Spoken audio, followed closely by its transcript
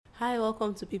Hi,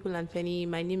 welcome to People and Penny.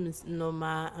 My name is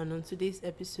Norma, and on today's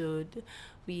episode,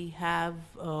 we have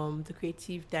the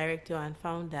creative director and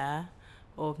founder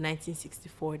of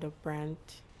 1964.brand.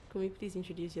 Can we please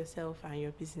introduce yourself and your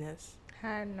business?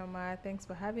 Hi, Norma. Thanks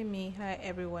for having me. Hi,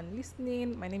 everyone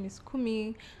listening. My name is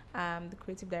Kunmi. I'm the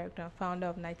creative director and founder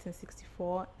of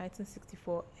 1964.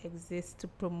 1964 exists to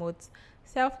promote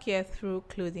self care through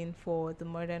clothing for the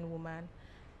modern woman.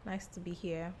 Nice to be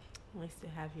here. Nice to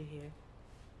have you here.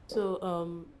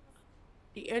 So,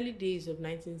 the early days of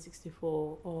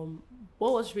 1964,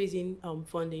 what was raising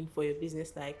funding for your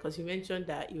business like? Because you mentioned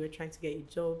that you were trying to get a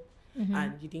job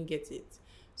and you didn't get it.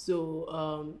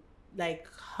 So, like,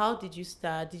 how did you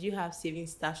start? Did you have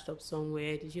savings stashed up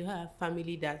somewhere? Did you have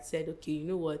family that said, okay, you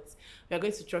know what, we are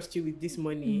going to trust you with this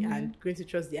money and going to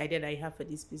trust the idea that you have for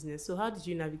this business? So, how did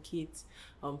you navigate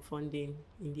funding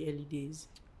in the early days?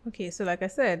 Okay, so like I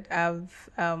said, I've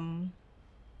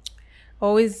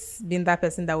always been that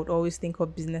person that would always think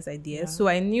of business ideas. Yeah. So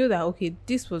I knew that, okay,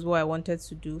 this was what I wanted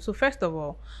to do. So first of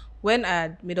all, when I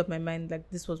had made up my mind, like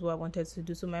this was what I wanted to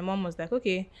do. So my mom was like,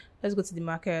 okay, let's go to the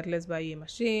market. Let's buy you a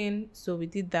machine. So we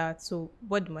did that. So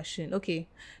bought the machine. Okay.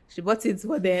 She bought it,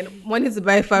 but then money to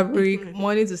buy fabric,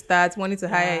 money to start, money to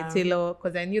hire a tailor.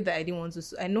 Because I knew that I didn't want to,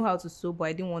 I know how to sew, but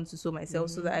I didn't want to sew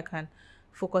myself so that I can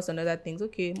focus on other things.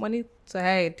 Okay, money to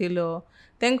hire a tailor.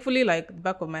 Thankfully, like the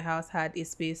back of my house had a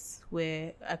space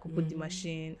where I could put the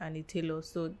machine and a tailor,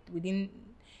 so we didn't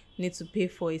need to pay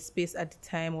for a space at the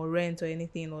time or rent or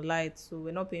anything or light. So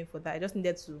we're not paying for that. I just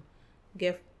needed to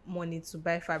get money to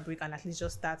buy fabric and at least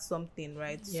just start something,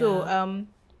 right? Yeah. So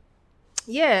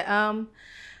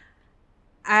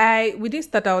we didn't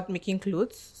start out making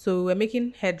clothes, so we're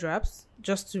making head wraps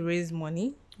just to raise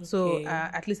money. So Okay.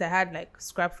 at least I had like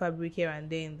scrap fabric here and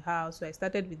there in the house. So I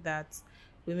started with that.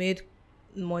 We made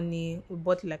money. We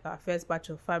bought like our first batch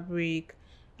of fabric.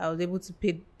 I was able to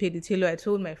pay the tailor. I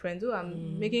told my friends, oh,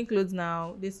 I'm making clothes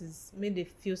now. This is made a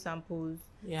few samples.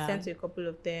 Yeah. Sent to a couple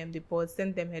of them. They bought,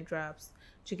 sent them head wraps.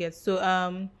 You get. So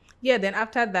then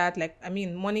after that,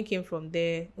 money came from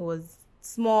there. It was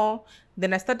small.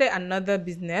 Then I started another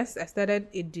business. I started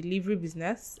a delivery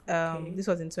business. Okay. This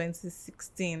was in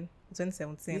 2016.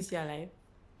 2017. This year life.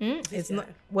 It's not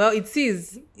well. It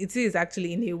is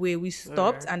actually in a way. We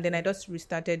stopped and then I just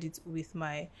restarted it with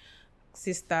my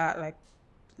sister like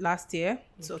last year.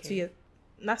 So Okay.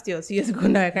 last year or 2 years ago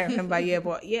now. I can't remember. Yeah,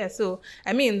 but yeah. So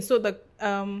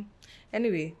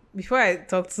anyway, before I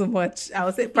talk too much,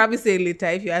 I'll probably say later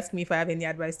if you ask me if I have any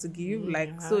advice to give.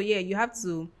 You have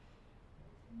to.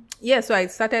 Yeah, so I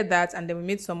started that and then we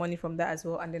made some money from that as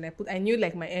well. And then I knew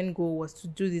like my end goal was to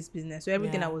do this business. So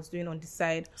everything Yeah. I was doing on the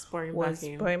side Pouring was back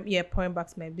in. pouring back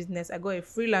to my business. I got a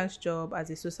freelance job as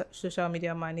a social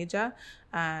media manager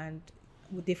and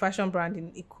with a fashion brand in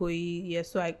Ikoyi. Yeah,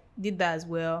 so I did that as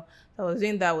well. I was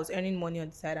doing that, I was earning money on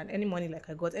the side, and any money like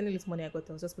I got, any little money I got,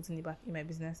 I was just putting it back in my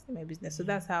business. So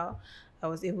that's how I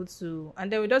was able to, and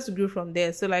then we just grew from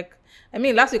there. So last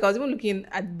week I was even looking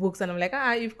at books and I'm like,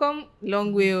 you've come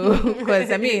long way. Because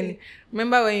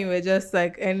remember when you were just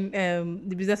like, and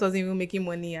the business wasn't even making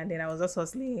money and then I was just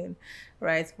hustling,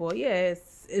 right? But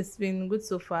yes, it's been good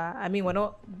so far. We're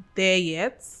not there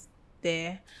yet,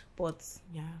 but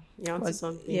Yeah. You're onto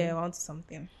something. yeah, we're onto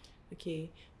something.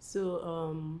 Okay.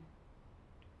 So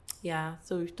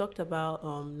so we've talked about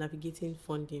navigating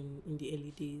funding in the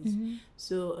early days.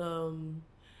 So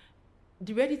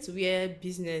the ready to wear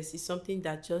business is something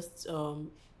that just I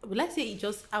will not say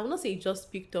it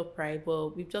just picked up, right?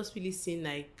 But we've just really seen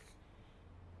like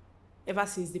ever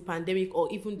since the pandemic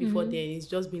or even before then, it's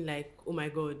just been like, oh my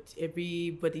god,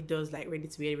 everybody does like ready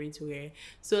to wear.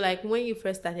 So like when you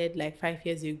first started like 5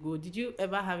 years ago, did you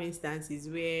ever have instances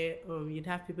where you'd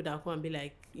have people that come and be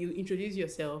like, you introduce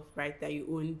yourself, right, that you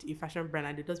owned a fashion brand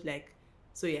and they just be like,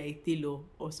 so you're a tailor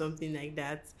or something like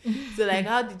that? So like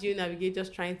how did you navigate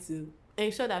just trying to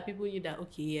ensure that people knew that,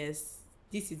 okay, yes,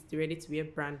 this is the ready to wear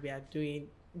brand we are doing,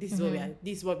 this is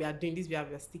what we are doing, we are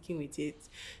sticking with it,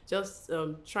 just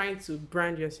trying to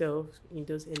brand yourself in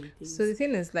those early days. So the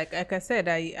thing is, like I said,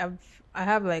 I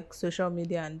have like social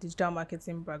media and digital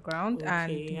marketing background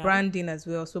and branding as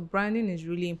well. So branding is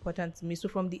really important to me. So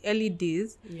from the early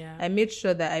days, I made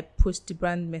sure that I pushed the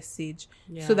brand message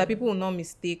so that people will not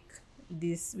mistake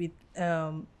this with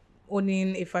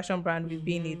owning a fashion brand with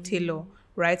being a tailor,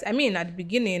 right? At the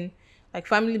beginning, like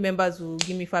family members will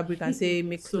give me fabric and say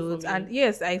make clothes, and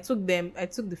yes, I took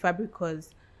the fabric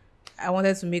because I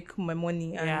wanted to make my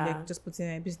money and like just put in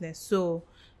my business. So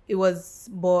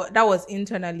but that was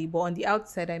internally. But on the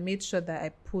outside, I made sure that I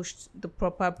pushed the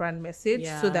proper brand message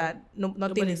so that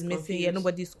nothing is missing. Yeah,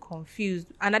 nobody's confused.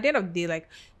 And at the end of the day, like,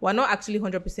 we're not actually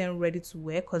 100% ready to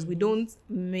wear because we don't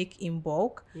make in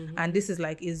bulk. And this is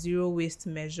like a zero waste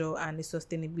measure and a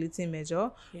sustainability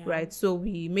measure, right? So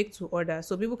we make to order.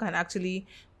 So people can actually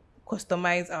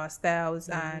customize our styles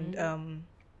and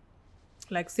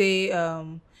like say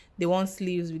they want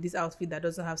sleeves with this outfit that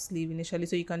doesn't have sleeve initially,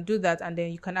 so you can do that, and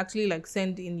then you can actually like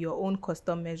send in your own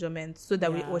custom measurements so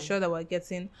that we're sure that we're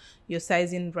getting your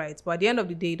sizing right. But at the end of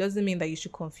the day, it doesn't mean that you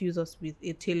should confuse us with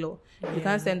a tailor. You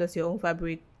can't send us your own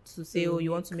fabric to say, oh,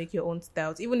 you want to make your own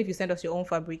styles. Even if you send us your own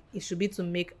fabric, it should be to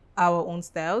make our own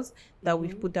styles that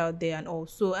we've put out there. And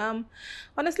also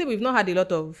honestly, we've not had a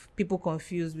lot of people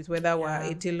confused with whether we're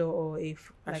a tailor or a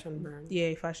fashion brand.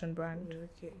 A fashion brand.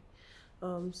 Okay.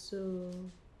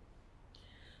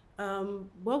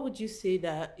 What would you say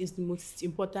that is the most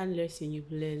important lesson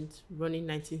you've learned running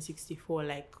 1964?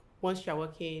 Like, once you're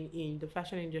working in the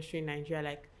fashion industry in Nigeria,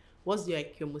 like, what's your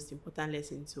most important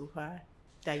lesson so far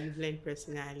that you've learned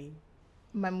personally?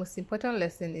 My most important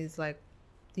lesson is like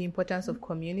the importance of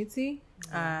community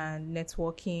and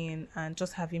networking and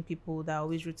just having people that are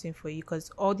always rooting for you,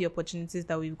 because all the opportunities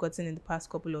that we've gotten in the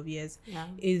past couple of years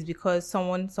is because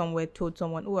someone somewhere told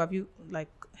someone, oh, have you like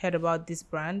heard about this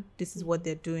brand? This is what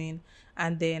they're doing.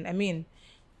 And then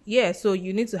so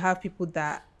you need to have people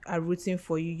that are rooting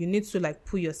for you. You need to like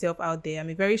put yourself out there.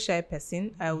 I'm a very shy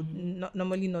person. I would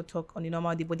normally not talk on a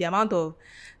normal day, but the amount of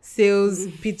sales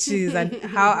pitches and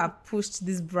how I've pushed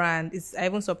this brand is, I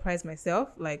even surprised myself.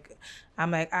 Like,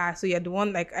 I'm like, so you're the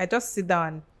one, like, I just sit down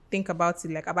and think about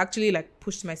it. Like, I've actually like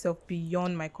pushed myself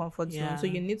beyond my comfort zone. So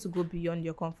you need to go beyond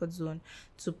your comfort zone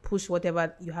to push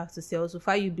whatever you have to sell. So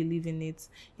far you believe in it,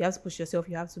 you have to push yourself,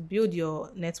 you have to build your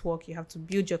network, you have to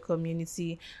build your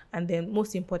community, and then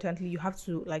most importantly, you have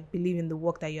to like believe in the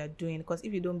work that you are doing, because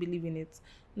if you don't believe in it,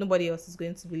 nobody else is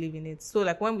going to believe in it. So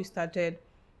like when we started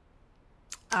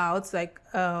out, like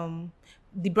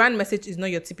the brand message is not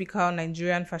your typical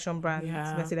Nigerian fashion brand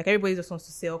message. Like, everybody just wants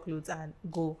to sell clothes and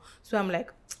go. So I'm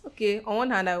like, okay, on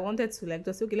one hand, I wanted to like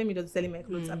just say, okay, let me just sell my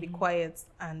clothes and be quiet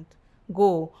and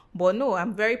go. But no,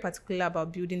 I'm very particular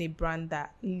about building a brand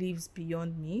that lives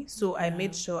beyond me. So I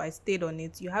made sure I stayed on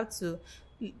it. You have to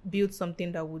build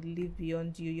something that would live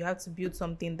beyond you. You have to build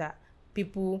something that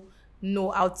people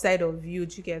know outside of you,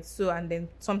 you get. So, and then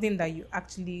something that you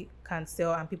actually can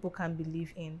sell and people can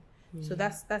believe in. So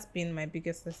that's been my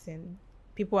biggest lesson.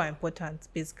 People are important,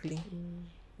 basically.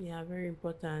 Yeah, very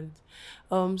important.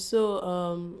 I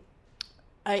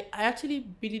actually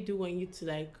really do want you to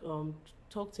like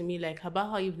talk to me like about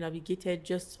how you've navigated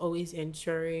just always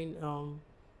ensuring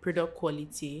product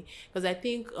quality, because I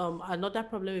think another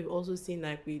problem we've also seen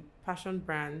like with fashion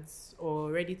brands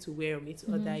or ready to wear or made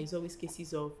to order is always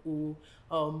cases of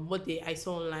what I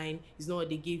saw online is not what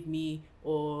they gave me,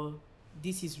 or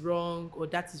this is wrong or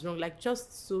that is wrong, like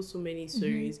just so many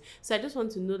stories. So I just want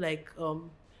to know like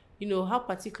how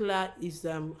particular is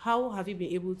how have you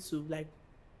been able to like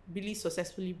really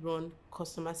successfully run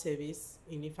customer service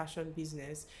in a fashion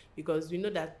business, because we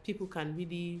know that people can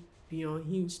really be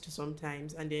unhinged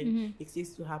sometimes and then it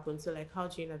seems to happen. So like, how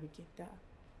do you navigate that?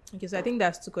 Okay, so I think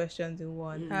that's two questions in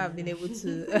one. How I've been able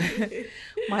to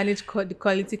manage the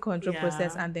quality control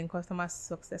process and then customer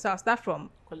success. So I'll start from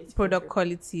product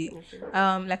quality.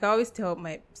 Okay. Like I always tell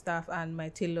my staff and my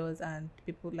tailors and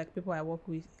people I work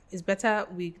with, it's better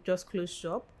we just close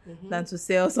shop than to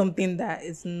sell something that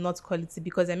is not quality.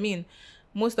 Because I mean,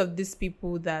 most of the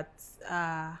people that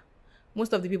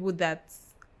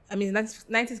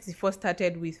 1964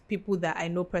 started with people that I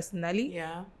know personally.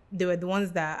 Yeah. They were the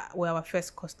ones that were our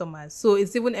first customers. So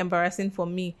it's even embarrassing for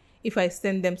me if I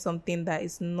send them something that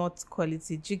is not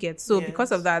quality. Do you get? So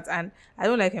because of that, and I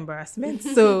don't like embarrassment.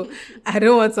 So I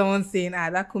don't want someone saying,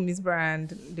 that Kunmi's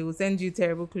brand, they will send you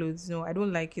terrible clothes. No, I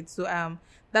don't like it. So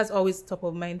that's always top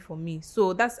of mind for me.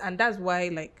 So that's why,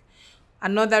 like,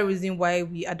 another reason why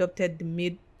we adopted the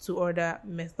made to order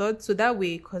method. So that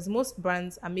way, because most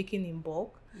brands are making in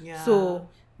bulk. Yeah. So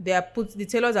the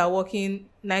tailors are working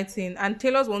nights in, and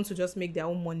tailors want to just make their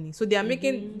own money. So they are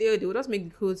making, they will just make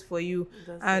the clothes for you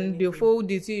and they'll fold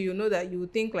it to you. You know that you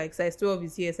think like size 12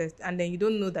 is here, and then you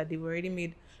don't know that they've already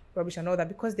made rubbish and all that,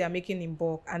 because they are making in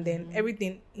bulk, and then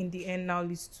everything in the end now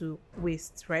leads to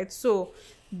waste, right? So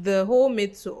the whole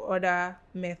made to order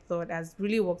method has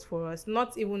really worked for us.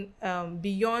 Not even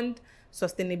beyond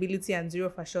sustainability and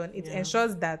zero fashion, it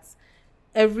ensures that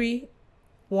every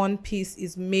one piece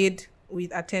is made with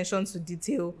attention to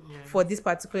detail for this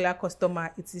particular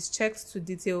customer. It is checked to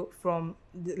detail from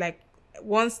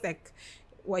once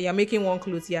while you're making one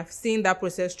clothes, you have seen that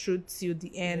process through till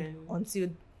the end, Yeah. until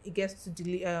it gets to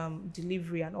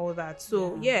delivery and all that.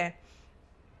 So yeah,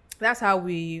 that's how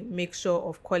we make sure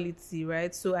of quality,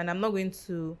 right? So, and I'm not going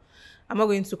to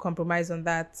compromise on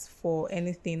that for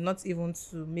anything, not even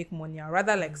to make money. I'd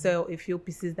rather like sell a few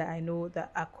pieces that I know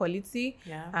that are quality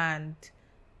and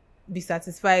be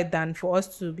satisfied than for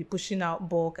us to be pushing out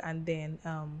bulk and then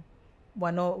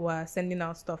we're sending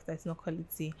out stuff that's not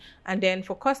quality. And then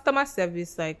for customer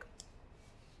service, like,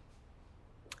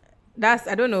 that's,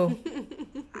 I don't know,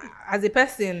 as a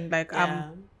person, like,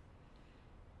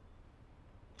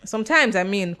 sometimes, I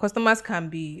mean, customers can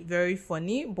be very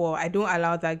funny, but I don't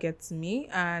allow that get to me,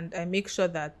 and I make sure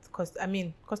that,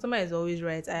 customer is always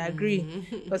right. I agree.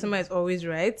 Customer is always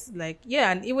right. Like,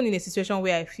 yeah, and even in a situation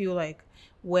where I feel like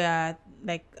we're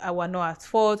not at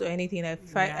fault or anything, I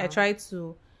try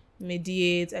to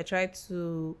mediate. I try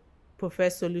to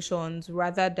profess solutions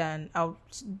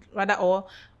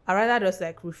I'd rather just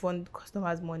like refund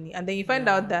customers' money, and then you find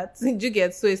out that you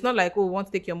get, so it's not like, oh, we want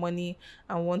to take your money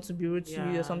and want to be rude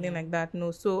to you or something like that. No.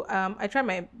 So I try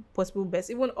my possible best.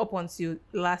 Even up until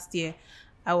last year,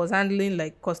 I was handling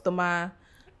like customer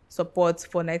support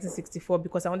for 1964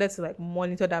 because I wanted to like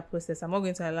monitor that process. I'm not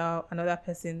going to allow another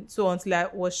person. So until I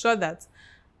was sure that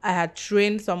I had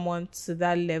trained someone to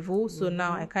that level, so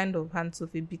now I kind of hands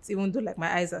off a bit, even though like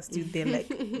my eyes are still there. Like,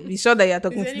 be sure that you're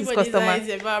talking to this customer. Eyes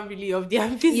ever really of their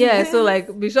business? Yeah, so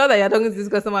like, be sure that you're talking to this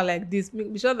customer like this.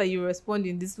 Be sure that you respond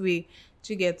in this way.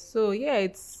 You get. So yeah,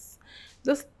 it's,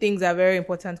 those things are very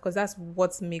important because that's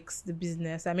what makes the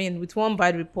business. I mean, with one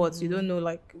bad report, you don't know,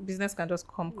 like, business can just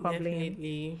come crumbling.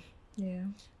 Definitely. Yeah.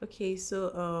 Okay,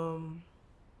 so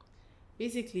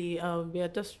basically, we are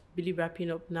just really wrapping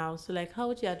up now. So, like, how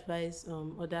would you advise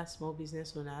other small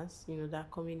business owners, that are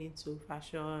coming into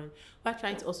fashion, who are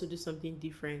trying to also do something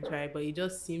different, right? But it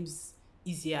just seems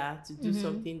easier to do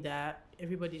something that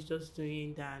everybody's just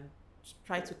doing than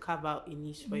try to carve out a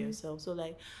niche for yourself. So,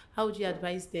 like, how would you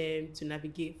advise them to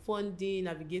navigate funding,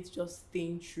 navigate just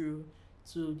staying true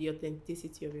to the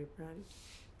authenticity of your brand?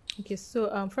 Okay,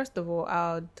 so first of all,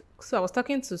 I was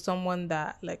talking to someone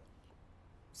that like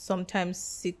sometimes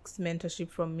seeks mentorship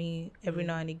from me every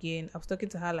now and again. I was talking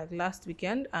to her like last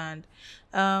weekend, and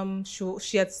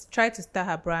she had tried to start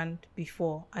her brand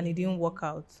before and it didn't work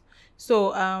out.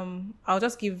 So I'll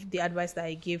just give the advice that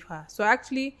I gave her. So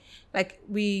actually, like,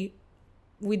 we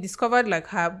discovered like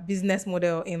her business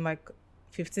model in like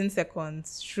 15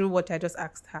 seconds through what I just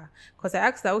asked her. Because I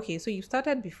asked her, okay, so you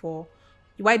started before,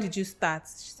 why did you start?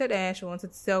 She said she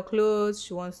wanted to sell clothes.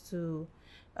 She wants to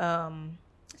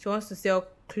sell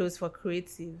clothes for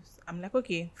creatives. I'm like,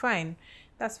 okay, fine.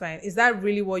 That's fine. Is that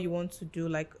really what you want to do?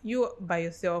 Like, you by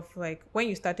yourself, like when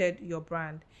you started your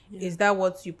brand, is that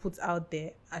what you put out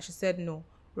there? And she said no,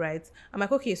 right? I'm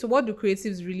like, okay, so what do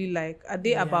creatives really like? Are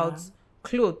they about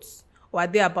clothes or are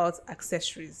they about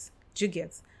accessories? Do you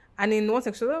get? And in one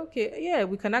section, okay, yeah,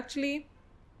 we can actually...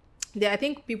 I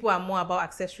think people are more about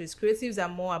accessories. Creatives are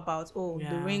more about,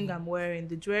 the ring I'm wearing,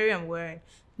 the jewelry I'm wearing,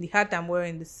 the hat I'm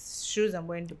wearing, the shoes I'm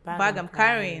wearing, the bag I'm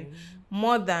carrying,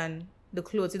 more than the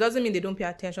clothes. It doesn't mean they don't pay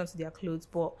attention to their clothes,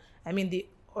 but I mean, they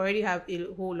already have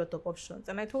a whole lot of options.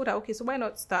 And I told her, okay, so why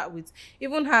not start with,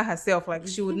 even her herself, like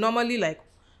she would normally like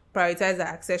prioritize her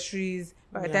accessories,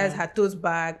 prioritize her tote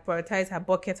bag, prioritize her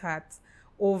bucket hat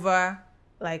over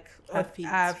like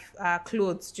her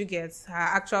clothes. You get her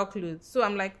actual clothes. So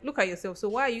I'm like, look at yourself. So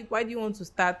why do you want to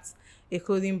start a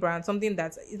clothing brand, something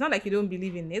that it's not like you don't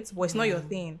believe in it, but it's not your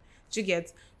thing? You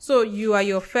get? So you are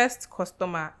your first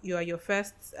customer. You are your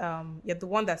first, you're the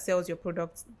one that sells your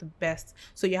product the best.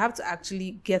 So you have to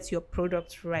actually get your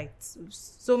product right.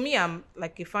 So me, I'm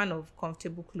like a fan of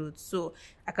comfortable clothes. So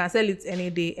I can sell it any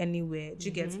day, anywhere.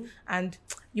 You get? And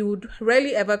you would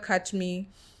rarely ever catch me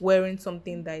wearing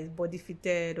something that is body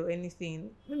fitted or anything.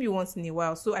 Maybe once in a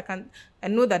while. So I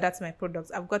know that that's my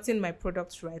product. I've gotten my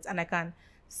product right, and I can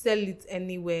sell it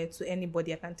anywhere to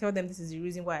anybody. I can tell them this is the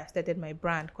reason why I started my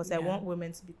brand, because I want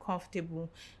women to be comfortable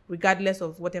regardless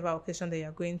of whatever occasion that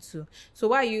you're going to. So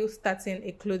why are you starting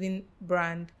a clothing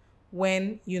brand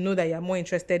when you know that you're more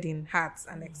interested in hats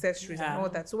and accessories and all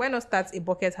that? So why not start a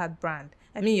bucket hat brand?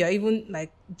 I mean, you're even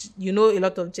like, a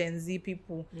lot of Gen Z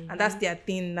people, and that's their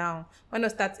thing now. Why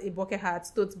not start a bucket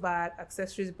hat, tote bag,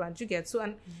 accessories brand? You get? So,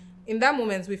 and in that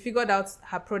moment, we figured out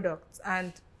her product,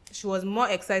 and she was more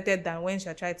excited than when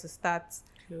she tried to start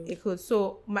a clothes.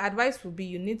 So my advice would be,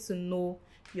 you need to know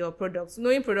your products.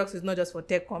 Knowing products is not just for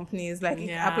tech companies. Like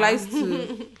it applies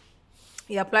to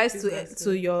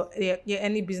your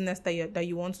any business that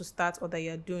you want to start or that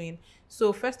you're doing.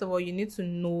 So first of all, you need to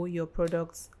know your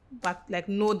products back, like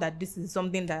know that this is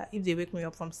something that if they wake me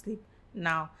up from sleep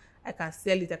now, I can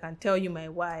sell it. I can tell you my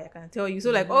why. I can tell you.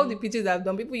 So like all the pitches I've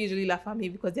done, people usually laugh at me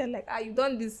because they're like, you've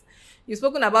done this, you've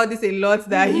spoken about this a lot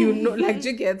that you know, like, do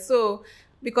you get? So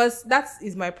because that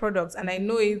is my product and I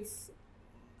know it's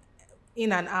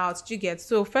in and out, do you get?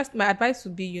 So first, my advice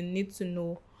would be you need to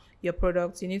know your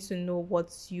product. You need to know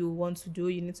what you want to do.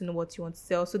 You need to know what you want to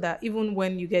sell so that even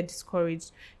when you get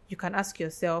discouraged, you can ask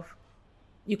yourself,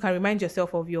 you can remind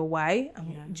yourself of your why,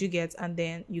 do you get? And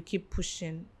then you keep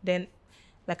pushing. Then,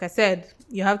 like I said,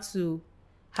 you have to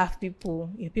have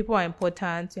people. Your people are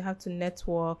important. You have to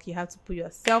network. You have to put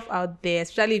yourself out there,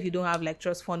 especially if you don't have like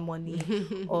trust fund money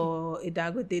or a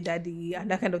Dangote daddy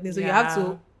and that kind of thing. So you have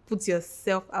to put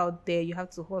yourself out there. You have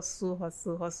to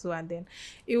hustle, and then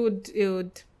it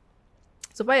would.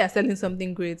 So far you're selling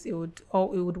something great, it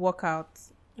would work out.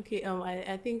 Okay,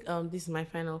 I think this is my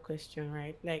final question,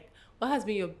 right? Like, what has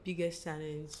been your biggest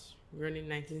challenge running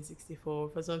 1964?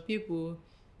 For some people,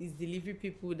 it's delivery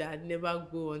people that never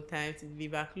go on time to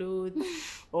deliver clothes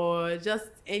or just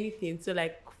anything. So,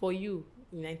 like, for you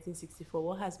in 1964,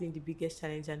 what has been the biggest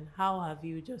challenge and how have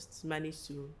you just managed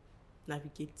to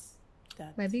navigate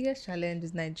that? My biggest challenge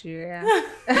is Nigeria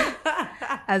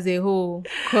as a whole,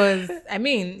 because I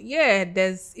mean,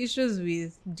 there's issues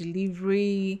with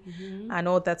delivery and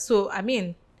all that. So I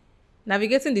mean,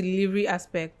 navigating the delivery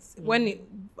aspects,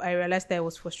 I realized that it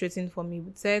was frustrating for me.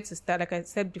 It said to start, like I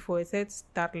said before, it said to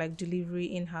start like delivery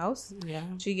in-house.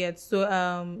 You get? So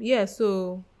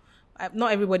so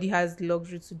not everybody has the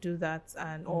luxury to do that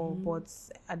and all, but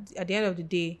at the end of the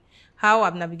day, how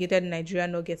I've navigated Nigeria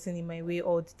not getting in my way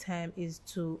all the time is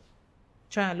to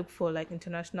try and look for like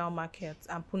international markets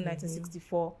and put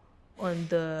 1964 on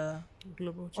the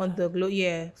global chart. on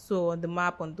the so on the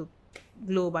map, on the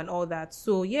globe and all that.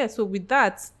 So so with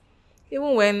that,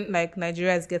 even when like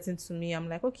Nigeria is getting to me, I'm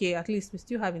like, okay, at least we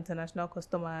still have international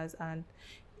customers, and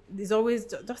there's always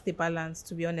just a balance,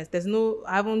 to be honest.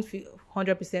 I haven't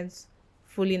 100%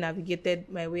 fully navigated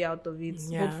my way out of it.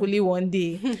 Hopefully one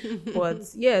day. But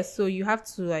so you have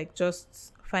to like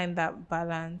just find that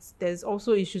balance. There's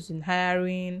also issues in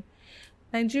hiring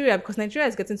Nigeria, because Nigeria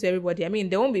is getting to everybody. I mean,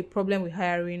 there won't be a problem with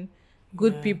hiring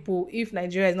good people if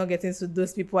Nigeria is not getting to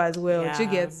those people as well. Do you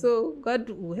get? So God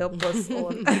will help us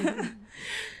all.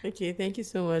 Okay, thank you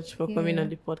so much for coming on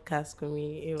the podcast,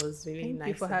 Kunmi. It was really Thank nice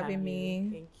you for to having have me.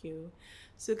 You. Thank you.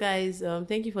 So guys,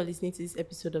 thank you for listening to this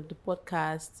episode of the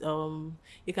podcast.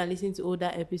 You can listen to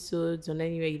older episodes on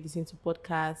anywhere you listen to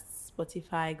podcasts,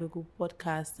 Spotify, Google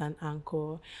Podcasts, and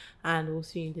Anchor. And we'll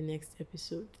see you in the next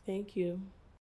episode. Thank you.